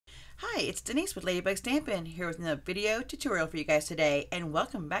Hi, it's Denise with Ladybug Stampin here with another video tutorial for you guys today, and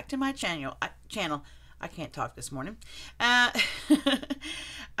welcome back to my channel. I can't talk this morning. I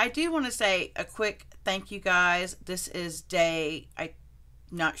do want to say a quick thank you guys. This is day, I'm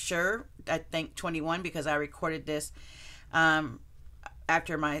not sure, I think 21, because I recorded this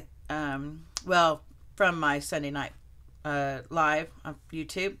after my, from my Sunday night live on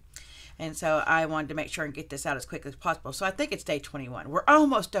YouTube. And so I wanted to make sure and get this out as quickly as possible. So I think it's day 21. We're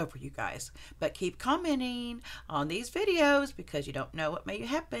almost over, you guys. But keep commenting on these videos because you don't know what may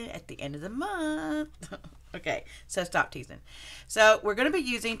happen at the end of the month. Okay, so stop teasing. So we're going to be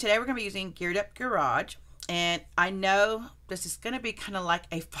using, today we're going to be using Geared Up Garage. And I know this is going to be kind of like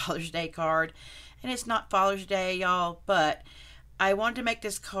a Father's Day card. And it's not Father's Day, y'all. But I wanted to make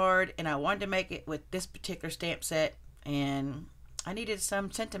this card and I wanted to make it with this particular stamp set. And I needed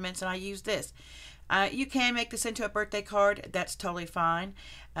some sentiments and I used this. You can make this into a birthday card. That's totally fine.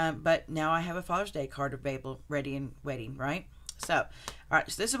 But now I have a Father's Day card available, ready and waiting, right? So, all right,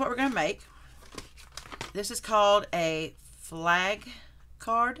 so this is what we're going to make. This is called a flag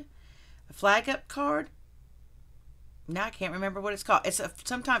card. A flag up card. Now I can't remember what it's called. It's a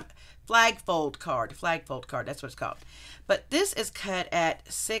sometimes flag fold card. Flag fold card. That's what it's called. But this is cut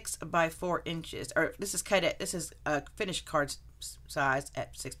at 6 by 4 inches. Or this is cut at, this is a finished card size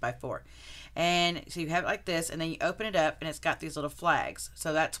at 6 by 4. And so you have it like this, and then you open it up and it's got these little flags.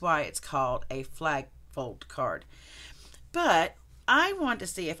 So that's why it's called a flag fold card. But I wanted to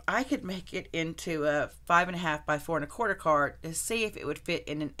see if I could make it into a 5.5 by 4.25 card to see if it would fit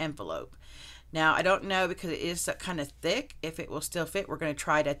in an envelope. Now I don't know because it is kind of thick if it will still fit. We're going to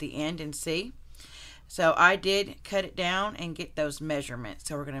try it at the end and see. So I did cut it down and get those measurements.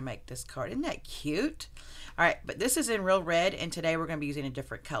 So we're going to make this card. Isn't that cute? All right, but this is in real red, and today we're going to be using a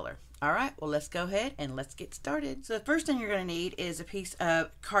different color. All right, well, let's go ahead and let's get started. So the first thing you're going to need is a piece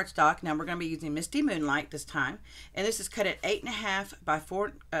of cardstock. Now we're going to be using Misty Moonlight this time, and this is cut at 8.5 by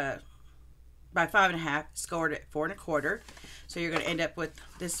 4 by 5.5, scored at 4.25. So you're going to end up with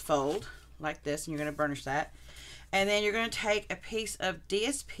this fold like this, and you're going to burnish that. And then you're going to take a piece of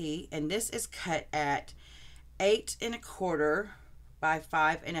DSP, and this is cut at 8.25 by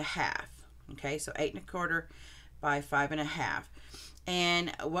 5.5. Okay, so 8.25 by 5.5.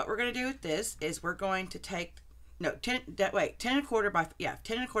 And what we're going to do with this is we're going to take, no, 10.25 by, yeah,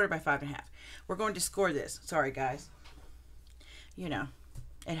 10.25 by 5.5. We're going to score this. Sorry, guys. You know,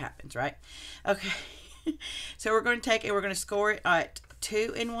 it happens, right? Okay. So we're going to take it, we're going to score it at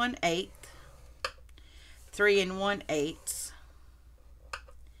 2 1/8, 3 1/8,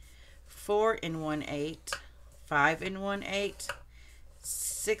 4 1/8, 5 1/8,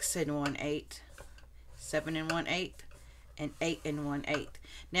 6 1/8, 7 1/8, and 8 1/8.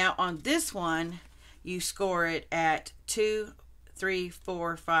 Now on this one, you score it at 2, 3,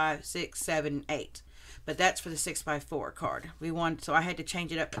 4, 5, 6, 7, 8. But that's for the 6 by 4 card. So I had to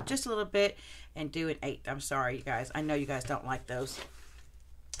change it up just a little bit and do an 8. I'm sorry, you guys. I know you guys don't like those.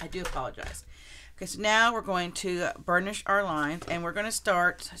 I do apologize. Okay, so now we're going to burnish our lines, and we're going to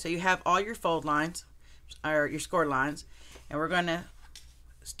start. So you have all your fold lines, or your score lines, and we're going to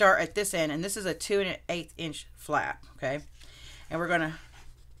start at this end, and this is a 2 1/8 inch flap, okay? And we're going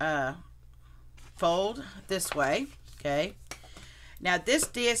to fold this way, okay? Now this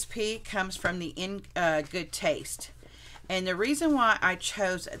DSP comes from the In Good Taste, and the reason why I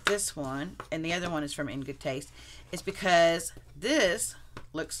chose this one and the other one is from In Good Taste is because this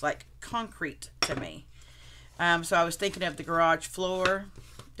looks like concrete to me. So I was thinking of the garage floor.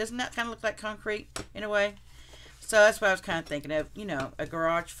 Doesn't that kind of look like concrete in a way? So that's what I was kind of thinking of, you know, a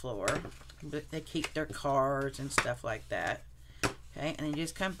garage floor. They keep their cars and stuff like that. Okay, and then you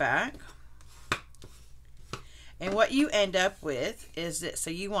just come back. And what you end up with is this. So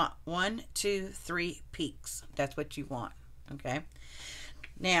you want 1, 2, 3 peaks. That's what you want, okay?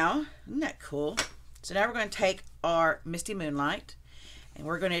 Now, isn't that cool? So now we're going to take our Misty Moonlight, and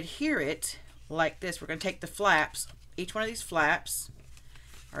we're going to adhere it like this. We're going to take the flaps. Each one of these flaps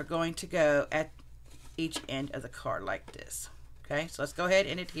are going to go at each end of the card like this. Okay, so let's go ahead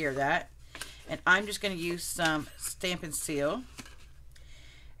and adhere that. And I'm just going to use some Stampin' Seal.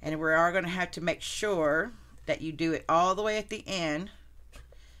 And we are going to have to make sure that you do it all the way at the end,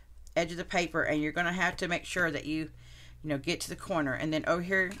 edge of the paper, and you're going to have to make sure that you get to the corner. And then over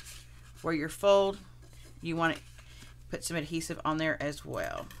here where your fold, you want to put some adhesive on there as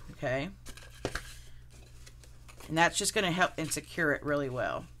well. Okay, and that's just going to help and secure it really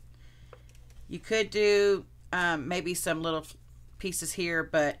well. You could do maybe some little pieces here,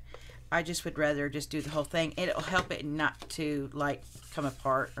 but I just would rather just do the whole thing. It'll help it not to like come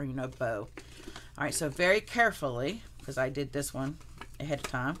apart or bow. All right, so very carefully, because I did this one ahead of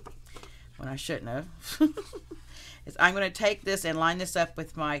time, when I shouldn't have, is I'm going to take this and line this up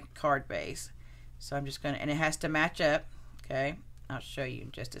with my card base. So I'm just going to, and it has to match up. Okay, I'll show you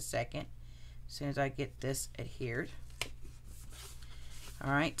in just a second as soon as I get this adhered.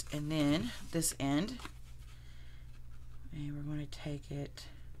 All right, and then this end, and we're going to take it,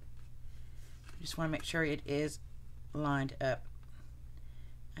 just want to make sure it is lined up.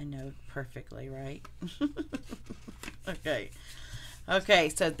 I know perfectly, right? Okay,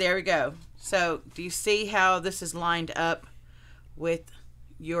 so there we go. So do you see how this is lined up with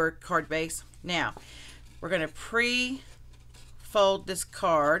your card base? Now we're going to pre-fold this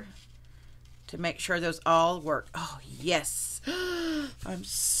card to make sure those all work. Oh yes, I'm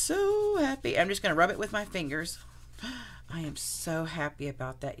so happy. I'm just going to rub it with my fingers. I am so happy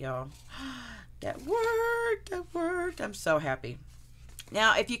about that, y'all. That worked. I'm so happy.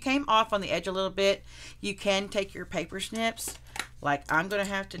 Now, if you came off on the edge a little bit, you can take your paper snips, like I'm going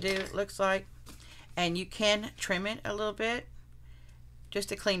to have to do, it looks like, and you can trim it a little bit just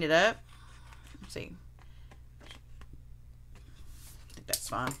to clean it up. Let's see. I think that's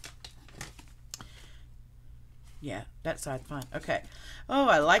fine. Yeah, that side's fine. Okay. Oh,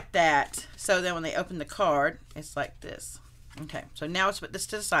 I like that. So then when they open the card, it's like this. Okay, so now let's put this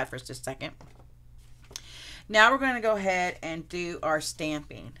to the side for just a second. Now we're going to go ahead and do our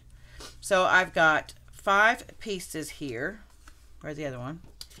stamping. So I've got 5 pieces here. Where's the other one?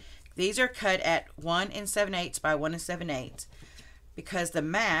 These are cut at 1 7/8 by 1 7/8 because the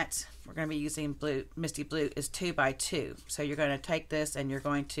mat we're going to be using blue, Misty Blue, is 2 by 2. So you're going to take this and you're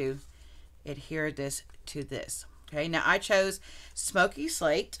going to adhere this to this. Okay, now I chose Smoky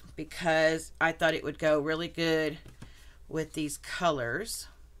Slate because I thought it would go really good with these colors.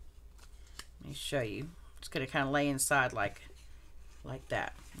 Let me show you. It's going to kind of lay inside like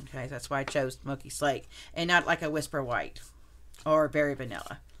that. Okay, that's why I chose Smoky Slate and not like a Whisper White or Berry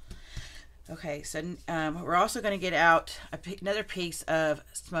Vanilla. Okay, so we're also going to get out another piece of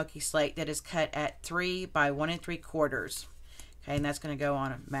Smoky Slate that is cut at 3 by 1 3/4. Okay, and that's going to go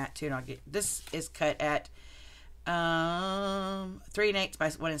on a mat too. And I'll get, this is cut at 3 1/8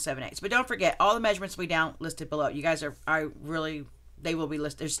 by 1 7/8. But don't forget, all the measurements we down listed below. You guys are, they will be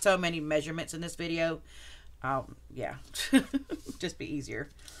listed. There's so many measurements in this video. Yeah, just be easier.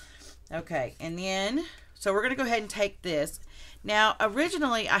 Okay, and then, so we're going to go ahead and take this. Now,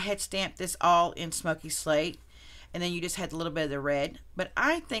 originally I had stamped this all in Smoky Slate, and then you just had a little bit of the red. But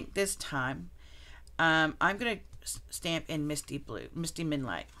I think this time, I'm going to stamp in Misty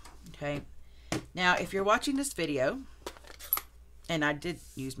Moonlight. Okay. Now, if you're watching this video, and I did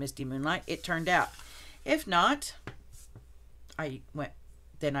use Misty Moonlight, it turned out. If not, I went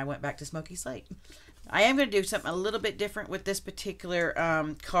back to Smoky Slate. I am going to do something a little bit different with this particular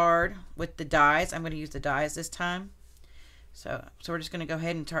card with the dies. I'm going to use the dies this time. So we're just going to go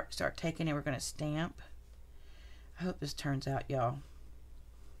ahead and start taking it. We're going to stamp. I hope this turns out, y'all.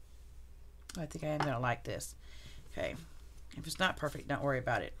 I think I am going to like this. Okay. If it's not perfect, don't worry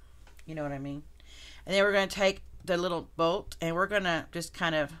about it. You know what I mean? And then we're going to take the little bolt and we're going to just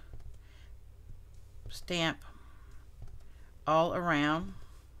kind of stamp all around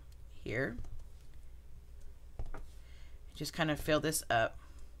here. Just kind of fill this up.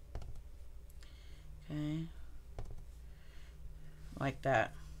 Okay. Like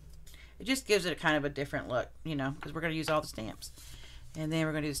that. It just gives it a kind of a different look, you know, because we're going to use all the stamps. And then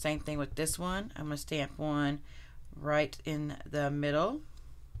we're going to do the same thing with this one. I'm going to stamp one right in the middle.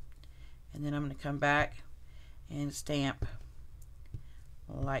 And then I'm going to come back and stamp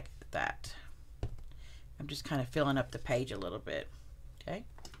like that. I'm just kind of filling up the page a little bit. Okay.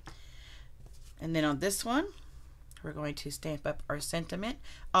 And then on this one, we're going to stamp up our sentiment,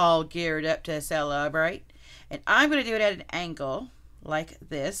 all geared up to celebrate. And I'm going to do it at an angle like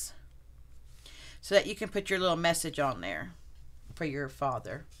this so that you can put your little message on there for your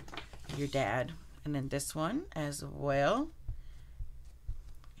father, your dad. And then this one as well.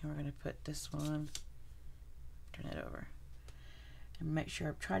 And we're going to put this one, turn it over, and make sure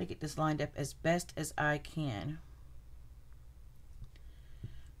I try to get this lined up as best as I can.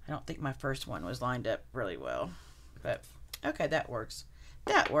 I don't think my first one was lined up really well, but okay, that works.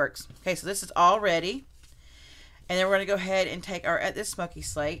 That works. Okay, so this is all ready. And then we're going to go ahead and take our this Smoky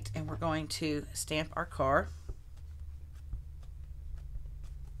Slate and we're going to stamp our car.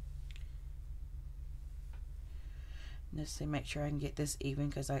 Just to make sure I can get this even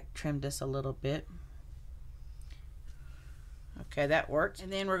because I trimmed this a little bit. Okay, that worked.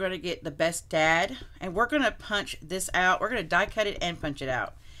 And then we're going to get the Best Dad and we're going to punch this out. We're going to die cut it and punch it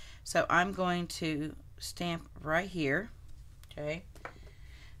out. So I'm going to stamp right here. Okay.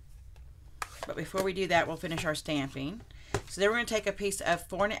 But before we do that, we'll finish our stamping. So then we're going to take a piece of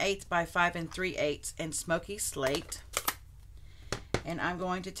 4 1/8 by 5 3/8 in Smoky Slate. And I'm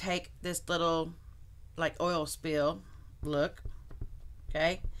going to take this little like oil spill look,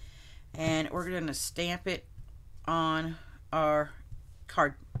 okay? And we're going to stamp it on our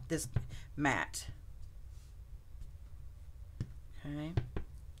card, this mat. Okay.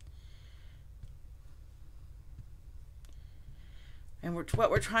 And what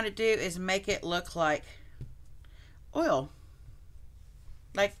we're trying to do is make it look like oil.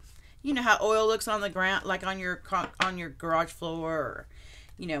 Like, you know how oil looks on the ground, like on your garage floor, or,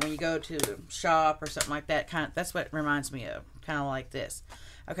 you know, when you go to the shop or something like that. That's what it reminds me of. Kind of like this.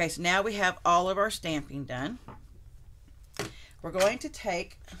 Okay, so now we have all of our stamping done. We're going to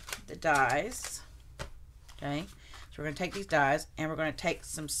take the dies. Okay, so we're going to take these dies and we're going to take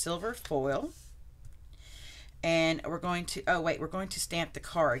some silver foil. And we're going to, oh wait, we're going to stamp the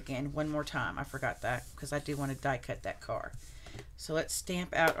car again one more time. I forgot that because I do want to die cut that car. So let's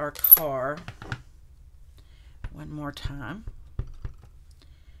stamp out our car one more time.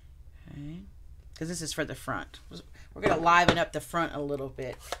 Okay, because this is for the front. We're going to liven up the front a little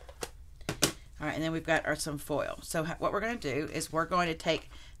bit. All right, and then we've got some foil. So what we're going to do is we're going to take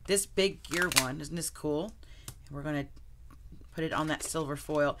this big gear one. Isn't this cool? And we're going to put it on that silver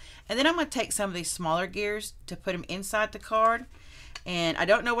foil. And then I'm going to take some of these smaller gears to put them inside the card. And I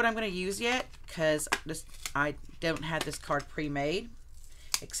don't know what I'm going to use yet because I don't have this card pre-made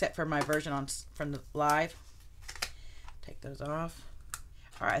except for my version from the live. Take those off.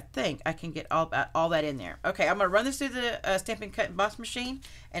 All right, I think I can get all that in there. Okay, I'm going to run this through the Stampin' Cut Emboss machine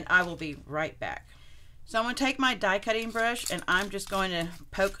and I will be right back. So I'm going to take my die cutting brush and I'm just going to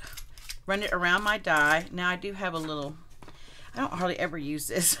run it around my die. Now I do have a little, I don't hardly ever use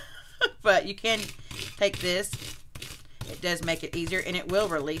this, but you can take this. It does make it easier and it will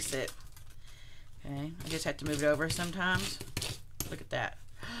release it. Okay, I just have to move it over sometimes. Look at that.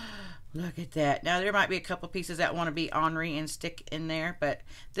 Look at that. Now there might be a couple pieces that want to be ornery and stick in there, but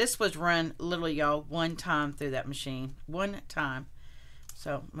this was run literally, y'all, one time through that machine. One time.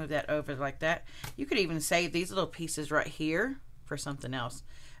 So move that over like that. You could even save these little pieces right here for something else.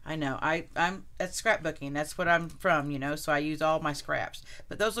 I know, I'm at scrapbooking. That's what I'm from, you know, so I use all my scraps.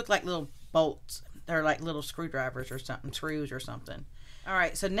 But those look like little bolts. They're like little screwdrivers or something, screws or something. All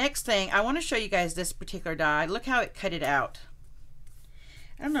right, so next thing, I want to show you guys this particular die. Look how it cut it out.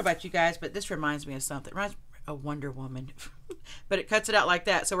 I don't know about you guys, but this reminds me of something. It reminds me of a Wonder Woman. But it cuts it out like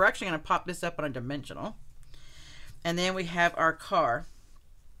that. So we're actually going to pop this up on a dimensional. And then we have our car.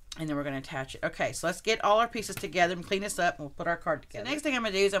 And then we're going to attach it. Okay, so let's get all our pieces together and clean this up. And we'll put our card together. The next thing I'm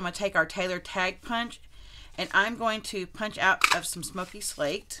going to do is I'm going to take our Taylor tag punch. And I'm going to punch out of some Smoky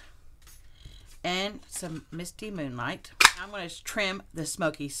Slate. And some Misty Moonlight. I'm going to trim the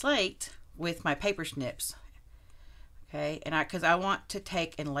Smoky Slate with my paper snips. Okay, and because I want to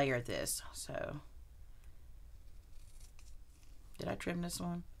take and layer this. So, did I trim this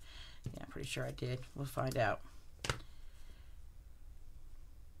one? Yeah, I'm pretty sure I did. We'll find out.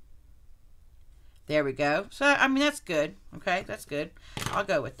 There we go. So, I mean, that's good. Okay, that's good. I'll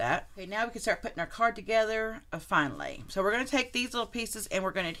go with that. Okay, now we can start putting our card together finally. So, we're going to take these little pieces and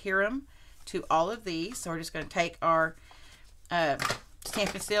we're going to adhere them to all of these. So, we're just going to take our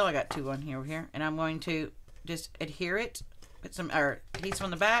Stampin' Seal. I got two on here. And I'm going to just adhere it, put some adhesive on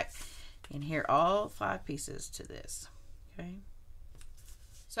the back, and adhere all 5 pieces to this. Okay.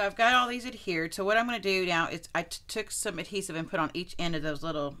 So I've got all these adhered. So what I'm going to do now is I took some adhesive and put on each end of those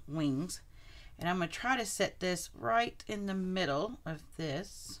little wings. And I'm going to try to set this right in the middle of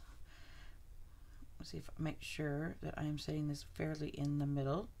this. Let's see if I make sure that I am setting this fairly in the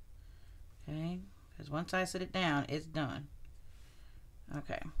middle. Okay. Because once I set it down, it's done.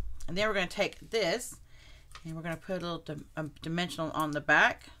 Okay. And then we're going to take this and we're going to put a little dimensional on the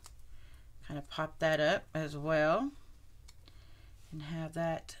back. Kind of pop that up as well. And have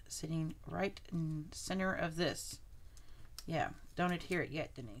that sitting right in the center of this. Yeah, don't adhere it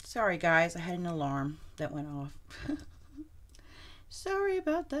yet, Denise. Sorry guys, I had an alarm that went off. Sorry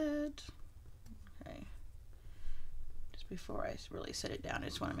about that. Okay. Just before I really set it down, I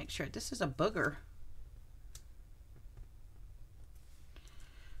just want to make sure. This is a booger.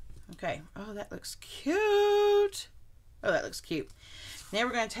 Okay. Oh, that looks cute. Oh, that looks cute. Now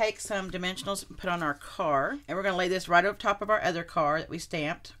we're going to take some dimensionals and put on our car. And we're going to lay this right over top of our other car that we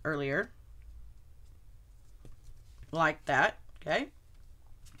stamped earlier. Like that. Okay.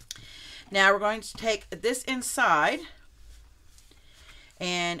 Now we're going to take this inside.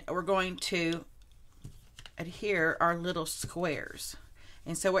 And we're going to adhere our little squares.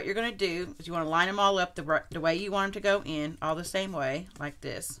 And so what you're going to do is you want to line them all up the way you want them to go in, all the same way, like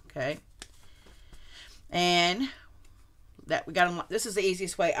this, okay? And that we got them. This is the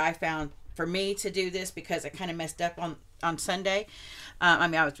easiest way I found for me to do this because I kind of messed up on Sunday. I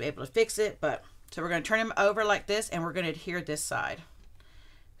mean, I was able to fix it, but so we're going to turn them over like this, and we're going to adhere this side.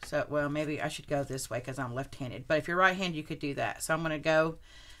 So, well, maybe I should go this way because I'm left-handed. But if you're right-handed, you could do that. So I'm going to go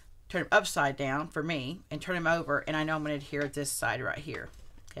turn them upside down for me and turn them over, and I know I'm going to adhere this side right here.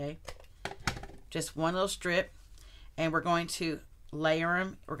 Okay, just one little strip, and we're going to layer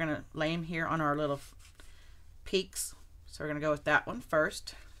them. We're going to lay them here on our little peaks. So we're going to go with that one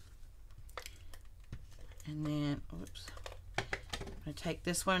first. And then, oops, I'm going to take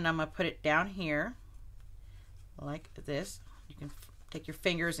this one and I'm going to put it down here like this. You can take your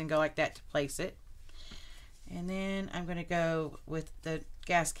fingers and go like that to place it. And then I'm going to go with the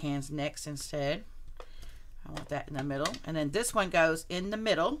gas cans next instead. I want that in the middle. And then this one goes in the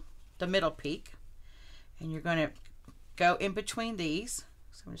middle peak. And you're going to go in between these.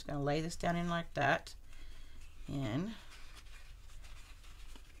 So I'm just going to lay this down in like that. In.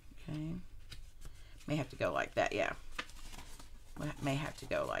 Okay. May have to go like that, yeah. May have to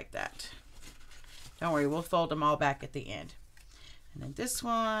go like that. Don't worry, we'll fold them all back at the end. And then this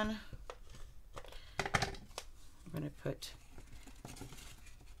one, I'm going to put,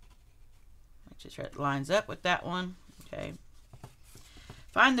 just right, lines up with that one. Okay.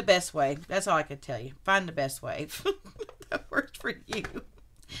 Find the best way. That's all I could tell you. Find the best way. That works for you.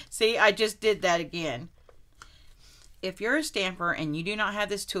 See, I just did that again. If you're a stamper and you do not have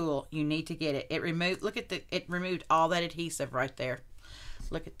this tool, you need to get it. It removed, look at the, it removed all that adhesive right there.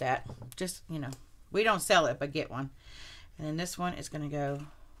 Look at that. Just, you know, we don't sell it, but get one. And then this one is going to go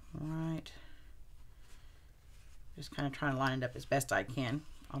right. Just kind of trying to line it up as best I can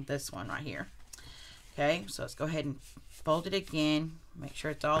on this one right here. Okay, so let's go ahead and fold it again. Make sure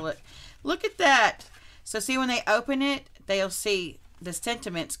it's all, look at that. So see, when they open it, they'll see the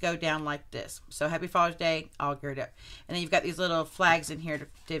sentiments go down like this. So happy Father's Day, all geared up. And then you've got these little flags in here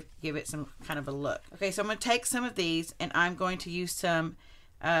to give it some kind of a look. Okay, so I'm going to take some of these and I'm going to use some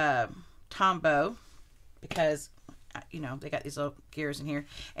Tombow because, you know, they got these little gears in here.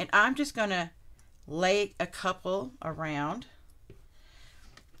 And I'm just going to lay a couple around.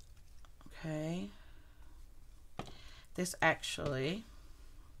 Okay. This actually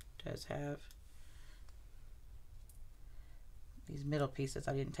does have these middle pieces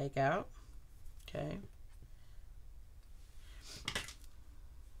I didn't take out. Okay.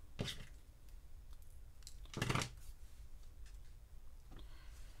 Put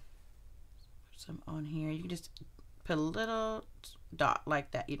some on here. You can just put a little dot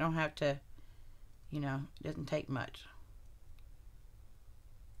like that. You don't have to, you know, it doesn't take much.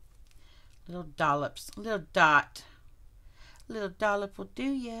 Little dollops, little dot. Little dollop will do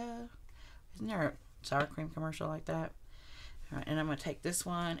ya. Isn't there a sour cream commercial like that? All right, and I'm going to take this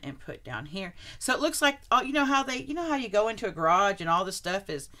one and put down here. So it looks like, oh, you know how you go into a garage and all the stuff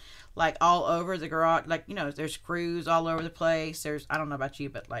is like all over the garage. Like, you know, there's screws all over the place. There's, I don't know about you,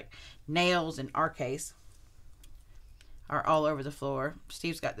 but like nails in our case are all over the floor.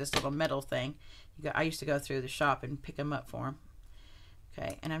 Steve's got this little metal thing. I used to go through the shop and pick them up for him.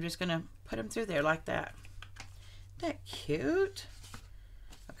 Okay, and I'm just going to put them through there like that. Isn't that cute?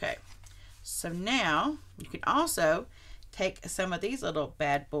 Okay, so now you can also take some of these little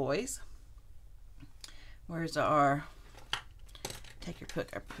bad boys. Where's our, take your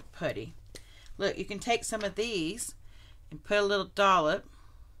putty. Look, you can take some of these and put a little dollop.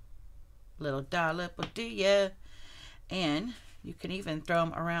 Little dollop will do ya. And you can even throw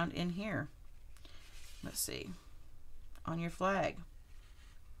them around in here. Let's see. On your flag.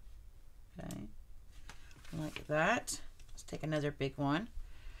 Okay. Like that. Let's take another big one.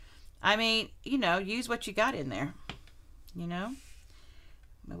 I mean, you know, use what you got in there. You know,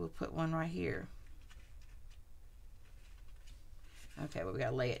 maybe we'll put one right here. Okay, but we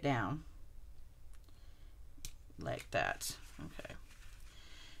gotta lay it down like that. Okay,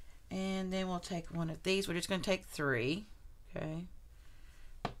 and then we'll take one of these. We're just gonna take 3. Okay,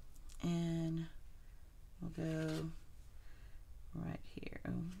 and we'll go right here.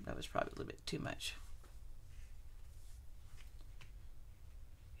 Oh, that was probably a little bit too much.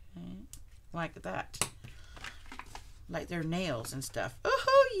 Okay, like that. Like their nails and stuff.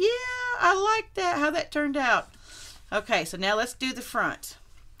 Oh yeah, I like that, how that turned out. Okay, so now let's do the front.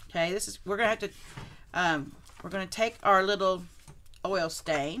 Okay, this is, we're gonna have to we're gonna take our little oil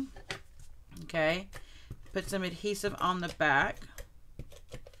stain. Okay, put some adhesive on the back,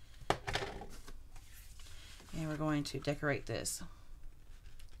 and we're going to decorate this.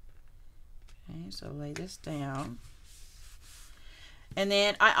 Okay, so lay this down. And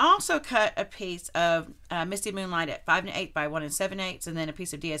then I also cut a piece of Misty Moonlight at 5 1/8 by 1 7/8, and then a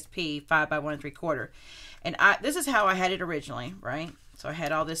piece of DSP 5 by 1 3/4. And this is how I had it originally, right? So I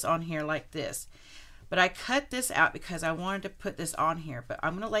had all this on here like this. But I cut this out because I wanted to put this on here. But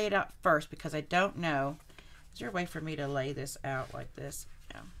I'm going to lay it out first because I don't know. Is there a way for me to lay this out like this?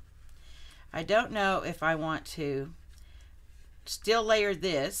 Yeah. I don't know if I want to still layer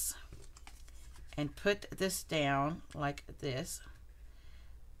this and put this down like this.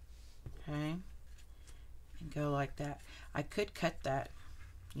 Okay. And go like that. I could cut that,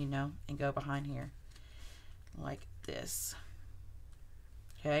 you know, and go behind here like this.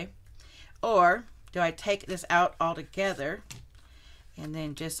 Okay. Or do I take this out altogether and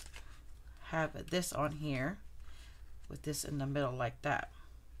then just have this on here with this in the middle like that?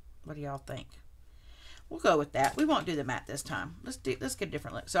 What do y'all think? We'll go with that. We won't do the mat this time. Let's get a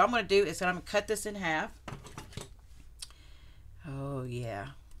different look. So what I'm going to do is I'm going to cut this in half. Oh yeah.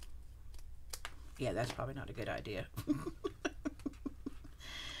 Yeah, that's probably not a good idea.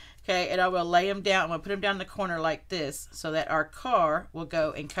 Okay, and I will lay them down. I'm going to put them down in the corner like this so that our car will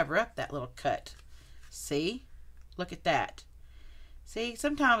go and cover up that little cut. See? Look at that. See,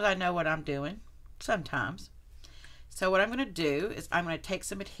 sometimes I know what I'm doing. Sometimes. So what I'm going to do is I'm going to take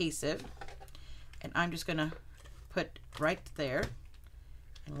some adhesive and I'm just going to put right there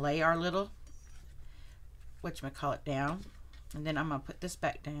and lay our little, whatchamacallit, down. And then I'm going to put this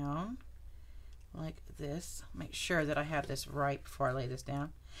back down like this. Make sure that I have this right before I lay this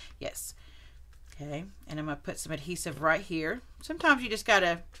down. Yes. Okay. And I'm going to put some adhesive right here. Sometimes you just got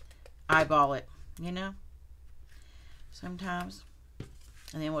to eyeball it, you know, sometimes.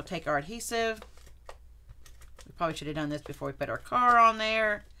 And then we'll take our adhesive. We probably should have done this before we put our car on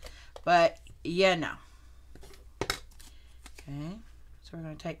there, but yeah, no. Okay. So we're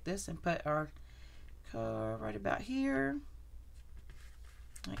going to take this and put our car right about here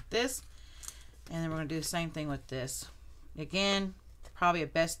like this. And then we're going to do the same thing with this. Again, probably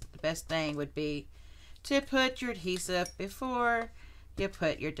the best thing would be to put your adhesive before you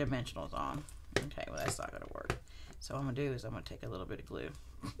put your dimensionals on. Okay, well that's not going to work. So what I'm going to do is I'm going to take a little bit of glue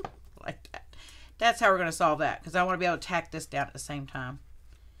like that. That's how we're going to solve that because I want to be able to tack this down at the same time.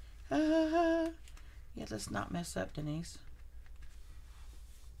 Yeah, let's not mess up, Denise.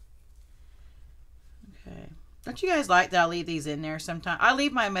 Okay. Don't you guys like that I leave these in there sometimes? I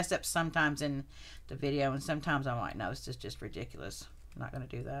leave my mess ups sometimes in the video, and sometimes I'm like, no, this is just ridiculous. I'm not going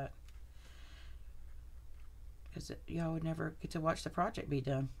to do that. Because y'all would never get to watch the project be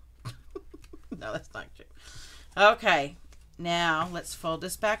done. No, that's not true. Okay. Now, let's fold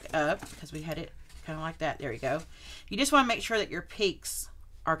this back up because we had it kind of like that. There you go. You just want to make sure that your peaks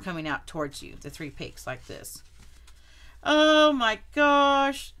are coming out towards you. The 3 peaks like this. Oh my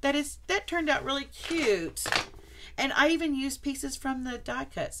gosh. That turned out really cute. And I even used pieces from the die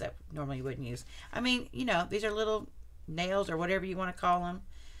cuts that normally you wouldn't use. I mean, you know, these are little nails or whatever you want to call them.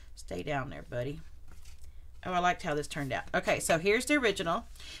 Stay down there, buddy. Oh, I liked how this turned out. Okay, so here's the original.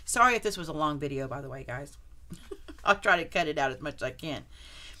 Sorry if this was a long video, by the way, guys. I'll try to cut it out as much as I can.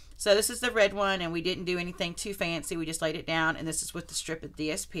 So this is the red one, and we didn't do anything too fancy. We just laid it down, and this is with the strip of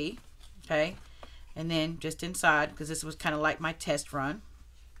DSP. Okay, and then just inside, because this was kind of like my test run.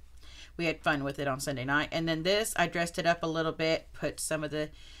 We had fun with it on Sunday night. And then this, I dressed it up a little bit, put some of the,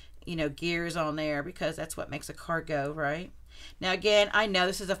 you know, gears on there because that's what makes a card go, right? Now, again, I know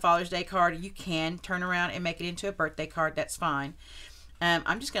this is a Father's Day card. You can turn around and make it into a birthday card. That's fine.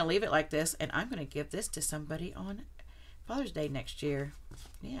 I'm just going to leave it like this, and I'm going to give this to somebody on Father's Day next year.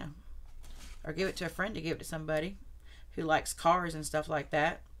 Yeah. Or give it to a friend to give it to somebody who likes cars and stuff like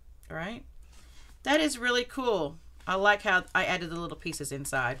that. All right? That is really cool. I like how I added the little pieces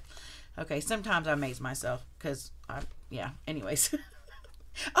inside. Okay, sometimes I amaze myself because yeah, anyways.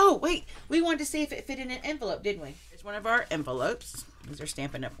 Oh, wait, we wanted to see if it fit in an envelope, didn't we? It's one of our envelopes. These are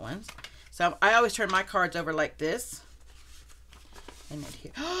Stampin' Up! Ones. So I always turn my cards over like this. And then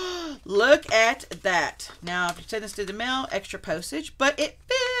here. Look at that. Now, if you send this to the mail, extra postage, but it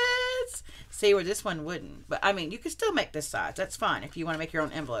fits. See where this one wouldn't. But, I mean, you could still make this size. That's fine if you want to make your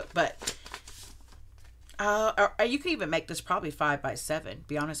own envelope. But or you can even make this probably 5 by 7,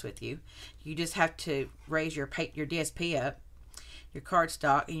 be honest with you. You just have to raise your DSP up, your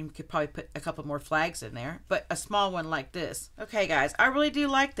cardstock, and you could probably put a couple more flags in there, but a small one like this. Okay, guys, I really do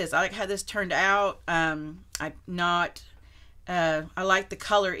like this. I like how this turned out. I like the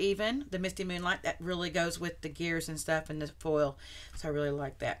color even, the Misty Moonlight. That really goes with the gears and stuff and the foil. So I really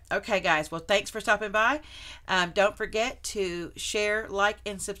like that. Okay, guys. Well, thanks for stopping by. Don't forget to share, like,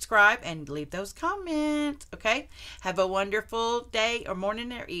 and subscribe and leave those comments. Okay? Have a wonderful day or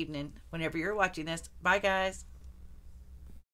morning or evening whenever you're watching this. Bye, guys.